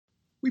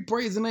We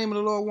praise the name of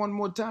the Lord one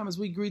more time as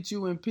we greet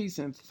you in peace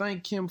and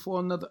thank Him for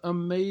another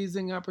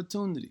amazing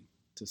opportunity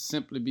to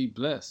simply be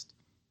blessed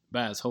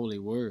by His holy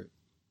word.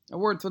 Our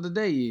word for the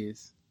day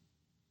is,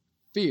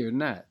 fear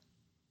not.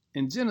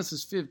 In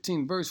Genesis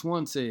 15, verse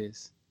 1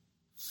 says,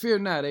 "Fear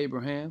not,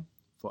 Abraham,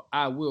 for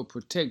I will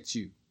protect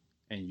you,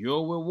 and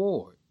your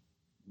reward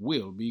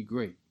will be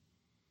great."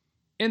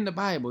 In the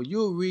Bible,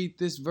 you'll read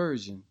this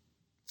version,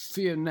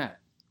 "fear not,"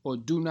 or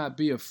 "do not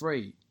be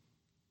afraid,"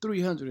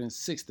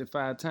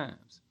 365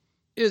 times.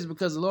 It is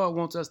because the Lord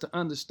wants us to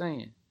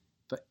understand,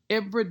 for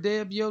every day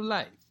of your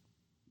life,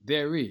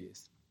 there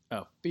is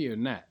a fear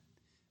not.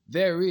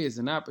 There is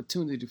an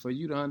opportunity for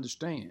you to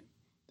understand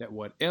that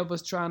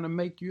whatever's trying to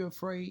make you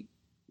afraid,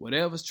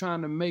 whatever's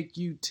trying to make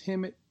you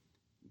timid,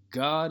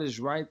 God is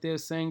right there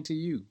saying to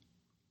you,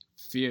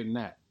 fear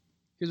not.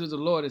 Here's what the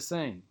Lord is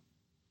saying: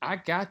 I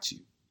got you.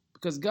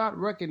 Because God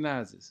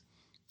recognizes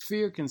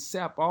fear can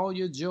sap all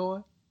your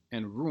joy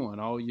and ruin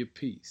all your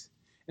peace.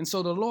 And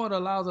so the Lord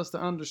allows us to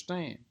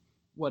understand,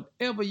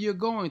 whatever you're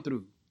going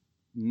through,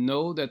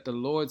 know that the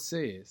Lord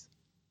says,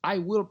 I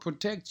will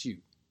protect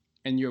you,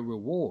 and your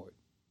reward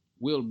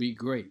will be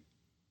great.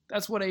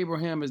 That's what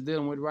Abraham is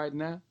dealing with right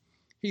now.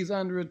 He's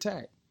under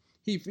attack.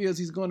 He feels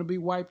he's going to be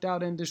wiped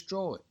out and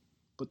destroyed.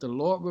 But the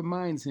Lord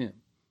reminds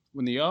him,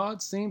 when the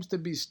odds seems to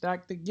be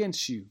stacked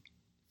against you,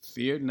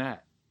 fear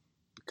not,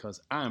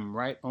 because I'm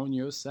right on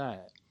your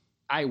side.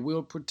 I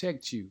will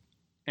protect you.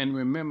 And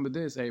remember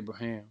this,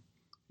 Abraham,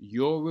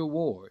 your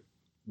reward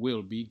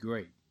will be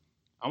great.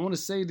 I want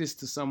to say this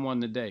to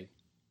someone today.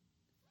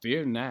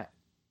 Fear not.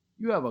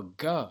 You have a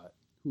God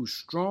who's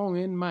strong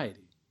and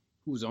mighty,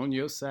 who's on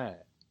your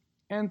side.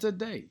 And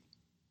today,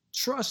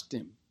 trust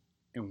Him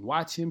and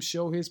watch Him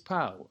show His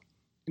power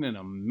in an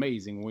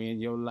amazing way in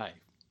your life.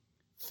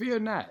 Fear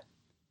not,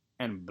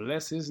 and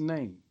bless His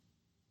name.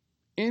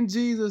 In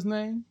Jesus'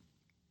 name,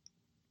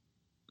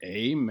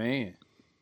 amen.